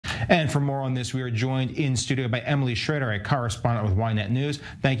And for more on this, we are joined in studio by Emily Schrader, a correspondent with Ynet News.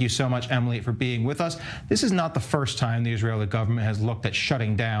 Thank you so much, Emily, for being with us. This is not the first time the Israeli government has looked at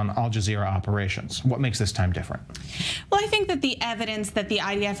shutting down Al Jazeera operations. What makes this time different? Well, I think that the evidence that the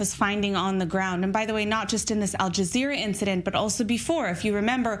IDF is finding on the ground, and by the way, not just in this Al Jazeera incident, but also before. If you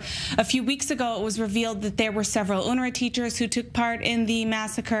remember, a few weeks ago, it was revealed that there were several UNRWA teachers who took part in the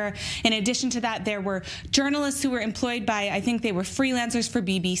massacre. In addition to that, there were journalists who were employed by, I think they were freelancers for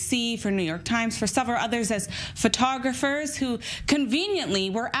BBC, for New York Times, for several others as photographers who conveniently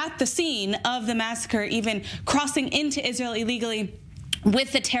were at the scene of the massacre, even crossing into Israel illegally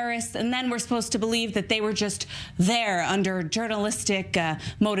with the terrorists, and then we're supposed to believe that they were just there under journalistic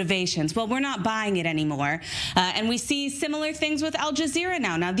motivations. Well, we're not buying it anymore. And we see similar things with Al Jazeera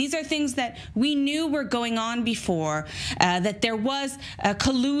now. Now, these are things that we knew were going on before, that there was a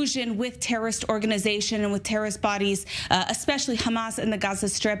collusion with terrorist organization and with terrorist bodies, especially Hamas in the Gaza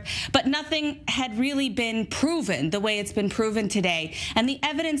Strip, but nothing had really been proven the way it's been proven today. And the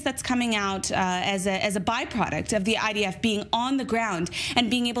evidence that's coming out as a byproduct of the IDF being on the ground and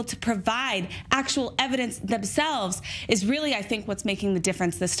being able to provide actual evidence themselves is really, I think, what's making the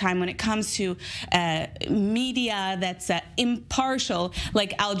difference this time when it comes to media that's impartial,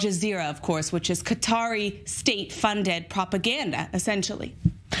 like Al Jazeera, of course, which is Qatari state-funded propaganda, essentially.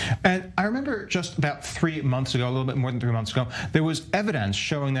 And I remember just about 3 months ago, a little bit more than 3 months ago, there was evidence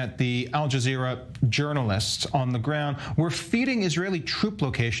showing that the Al Jazeera journalists on the ground were feeding Israeli troop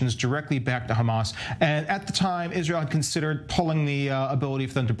locations directly back to Hamas. And at the time, Israel had considered pulling the ability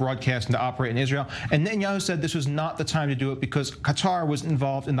for them to broadcast and to operate in Israel. And Netanyahu said this was not the time to do it because Qatar was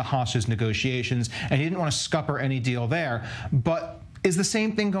involved in the hostage negotiations, and he didn't want to scupper any deal there. But is the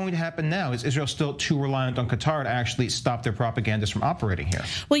same thing going to happen now? Is Israel still too reliant on Qatar to actually stop their propagandists from operating here?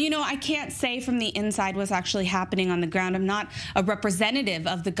 Well, you know, I can't say from the inside what's actually happening on the ground. I'm not a representative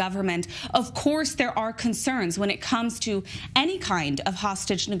of the government. Of course, there are concerns when it comes to any kind of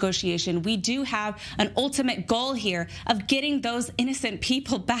hostage negotiation. We do have an ultimate goal here of getting those innocent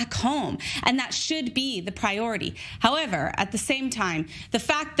people back home, and that should be the priority. However, at the same time, the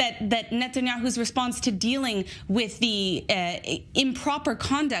fact that Netanyahu's response to dealing with the improper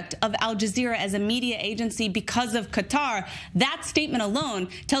conduct of Al Jazeera as a media agency because of Qatar, that statement alone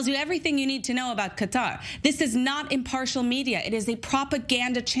tells you everything you need to know about Qatar. This is not impartial media. It is a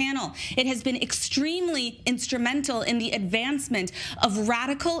propaganda channel. It has been extremely instrumental in the advancement of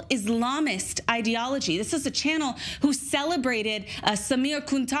radical Islamist ideology. This is a channel who celebrated Samir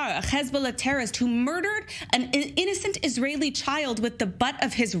Kuntar, a Hezbollah terrorist who murdered an innocent Israeli child with the butt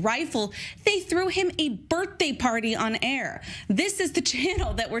of his rifle. They threw him a birthday party on air. This is the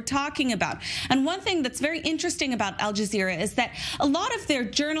channel that we're talking about. And one thing that's very interesting about Al Jazeera is that a lot of their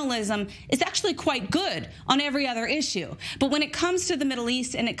journalism is actually quite good on every other issue. But when it comes to the Middle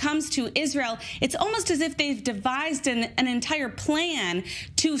East and it comes to Israel, it's almost as if they've devised an entire plan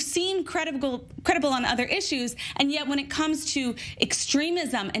to seem credible on other issues. And yet when it comes to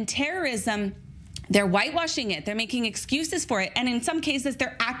extremism and terrorism, they're whitewashing it. They're making excuses for it. And in some cases,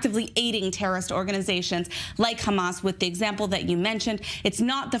 they're actively aiding terrorist organizations like Hamas, with the example that you mentioned. It's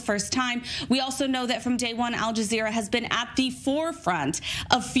not the first time. We also know that from day one, Al Jazeera has been at the forefront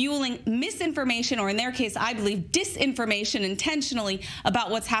of fueling misinformation, or in their case, I believe, disinformation intentionally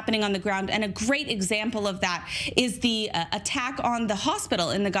about what's happening on the ground. And a great example of that is the attack on the hospital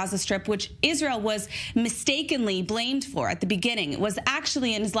in the Gaza Strip, which Israel was mistakenly blamed for at the beginning. It was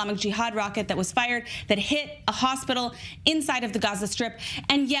actually an Islamic Jihad rocket that was fired that hit a hospital inside of the Gaza Strip,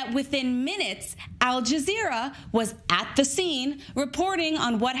 and yet within minutes, Al Jazeera was at the scene reporting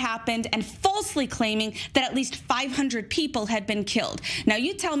on what happened and falsely claiming that at least 500 people had been killed. Now,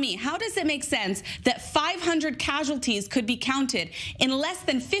 you tell me, how does it make sense that 500 casualties could be counted in less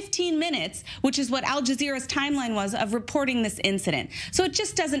than 15 minutes, which is what Al Jazeera's timeline was of reporting this incident? So it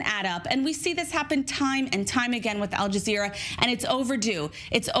just doesn't add up, and we see this happen time and time again with Al Jazeera, and it's overdue.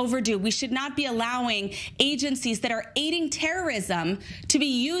 It's overdue. We should not be allowing agencies that are aiding terrorism to be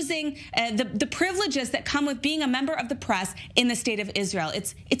using the privileges that come with being a member of the press in the state of Israel.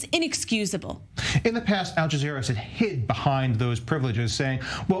 It's inexcusable. In the past, Al Jazeera had hid behind those privileges, saying,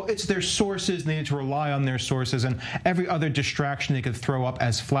 well, it's their sources, they need to rely on their sources, and every other distraction they could throw up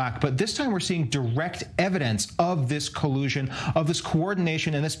as flack. But this time we're seeing direct evidence of this collusion, of this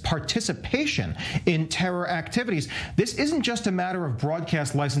coordination, and this participation in terror activities. This isn't just a matter of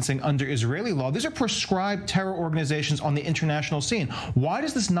broadcast licensing under Israeli law. These are proscribed terror organizations on the international scene. Why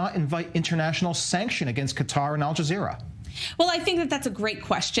does this not invite international sanction against Qatar and Al Jazeera? Well, I think that that's a great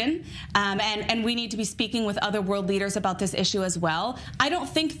question, and we need to be speaking with other world leaders about this issue as well. I don't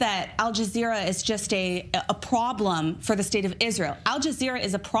think that Al Jazeera is just a problem for the state of Israel. Al Jazeera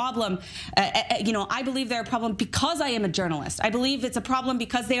is a problem. I believe they're a problem because I am a journalist. I believe it's a problem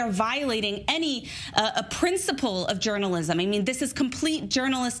because they are violating any a principle of journalism. I mean, this is complete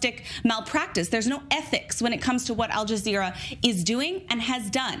journalistic malpractice. There's no ethics when it comes to what Al Jazeera is doing and has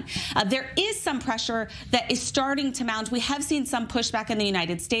done. There is some pressure that is starting to mount. We have seen some pushback in the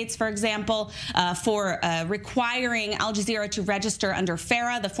United States, for example, for requiring Al Jazeera to register under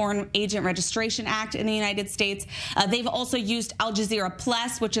FARA, the Foreign Agent Registration Act in the United States. They've also used Al Jazeera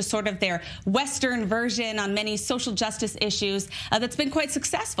Plus, which is sort of their Western version on many social justice issues that's been quite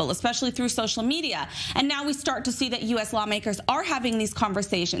successful, especially through social media. And now we start to see that U.S. lawmakers are having these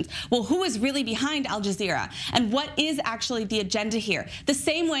conversations. Well, who is really behind Al Jazeera? And what is actually the agenda here? The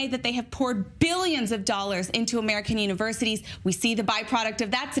same way that they have poured billions of dollars into American universities, we see the byproduct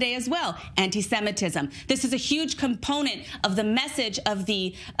of that today as well, anti-Semitism. This is a huge component of the message of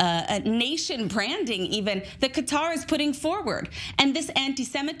the nation branding even that Qatar is putting forward. And this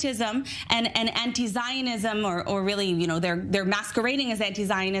anti-Semitism and anti-Zionism, or really, you know, they're masquerading as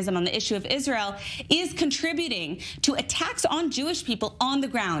anti-Zionism on the issue of Israel, is contributing to attacks on Jewish people on the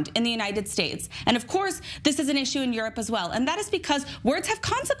ground in the United States. And of course, this is an issue in Europe as well. And that is because words have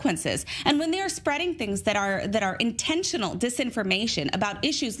consequences. And when they are spreading things that are intentional disinformation about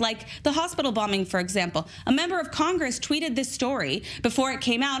issues like the hospital bombing, for example, a member of Congress tweeted this story before it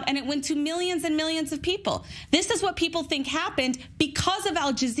came out, and it went to millions and millions of people. This is what people think happened because of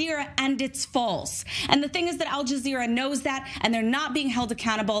Al Jazeera, and it's false. And the thing is that Al Jazeera knows that, and they're not being held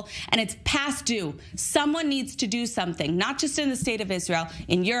accountable, and it's past due. Someone needs to do something, not just in the state of Israel,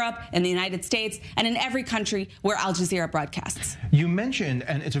 in Europe, in the United States, and in every country where Al Jazeera broadcasts. You mentioned,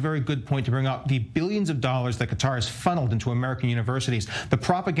 and it's a very good point to bring up, the billions of dollars that Qatar has funneled into American universities, the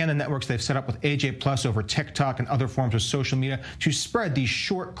propaganda networks they've set up with AJ Plus over TikTok and other forms of social media to spread these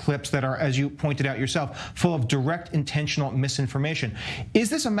short clips that are, as you pointed out yourself, full of direct intentional misinformation. Is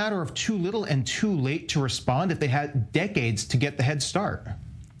this a matter of too little and too late to respond if they had decades to get the head start?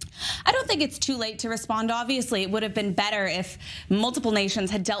 I don't think it's too late to respond. Obviously, it would have been better if multiple nations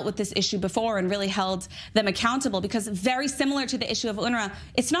had dealt with this issue before and really held them accountable, because very similar to the issue of UNRWA,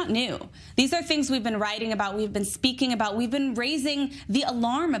 it's not new. These are things we've been writing about, we've been speaking about, we've been raising the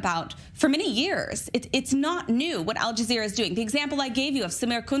alarm about for many years. It's not new what Al Jazeera is doing. The example I gave you of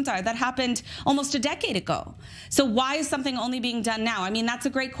Samir Kuntar, that happened almost a decade ago. So why is something only being done now? I mean, that's a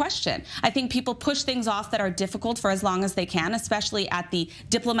great question. I think people push things off that are difficult for as long as they can, especially at the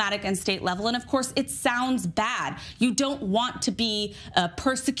diplomatic and state level. And of course, it sounds bad. You don't want to be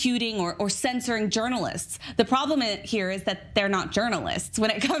persecuting or censoring journalists. The problem here is that they're not journalists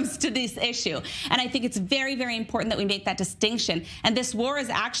when it comes to this issue. And I think it's very, very important that we make that distinction. And this war is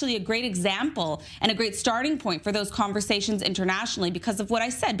actually a great example and a great starting point for those conversations internationally because of what I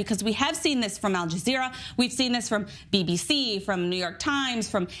said, because we have seen this from Al Jazeera. We've seen this from BBC, from New York Times,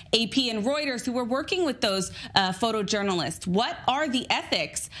 from AP and Reuters, who were working with those photojournalists. What are the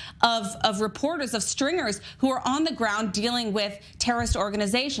ethics of reporters, of stringers who are on the ground dealing with terrorist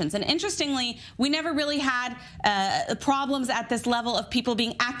organizations? And interestingly, we never really had problems at this level of people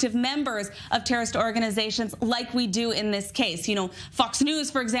being active members of terrorist organizations like we do in this case. You know, Fox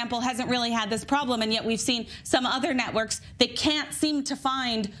News, for example, hasn't really had this problem, and yet we've seen some other networks that can't seem to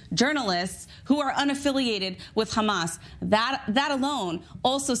find journalists who are unaffiliated with Hamas. That alone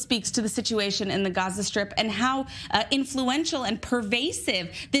also speaks to the situation in the Gaza Strip and how influential and pervasive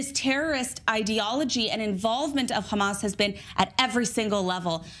this terrorist ideology and involvement of Hamas has been at every single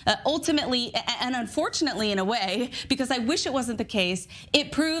level. Ultimately, and unfortunately in a way, because I wish it wasn't the case,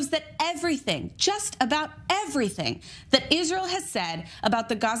 it proves that everything, just about everything that Israel has said about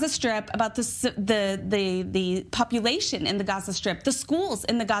the Gaza Strip, about the population in the Gaza Strip, the schools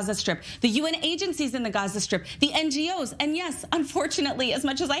in the Gaza Strip, the UN agencies in the Gaza Strip, the NGOs, and yes, unfortunately, as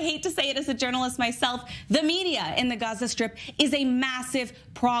much as I hate to say it as a journalist myself, the media in the Gaza Strip is a massive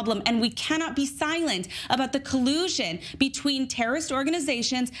problem, and we cannot be silent about the collusion between terrorist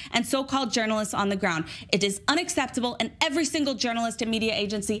organizations and so-called journalists on the ground. It is unacceptable, and every single journalist and media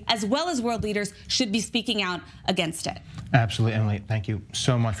agency, as well as world leaders, should be speaking out against it. Absolutely, Emily. Thank you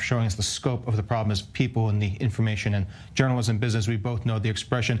so much for showing us the scope of the problem as people in the information and journalism business. We both know the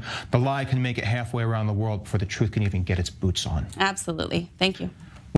expression, the lie can make it halfway around the world before the truth can even get its boots on. Absolutely. Thank you.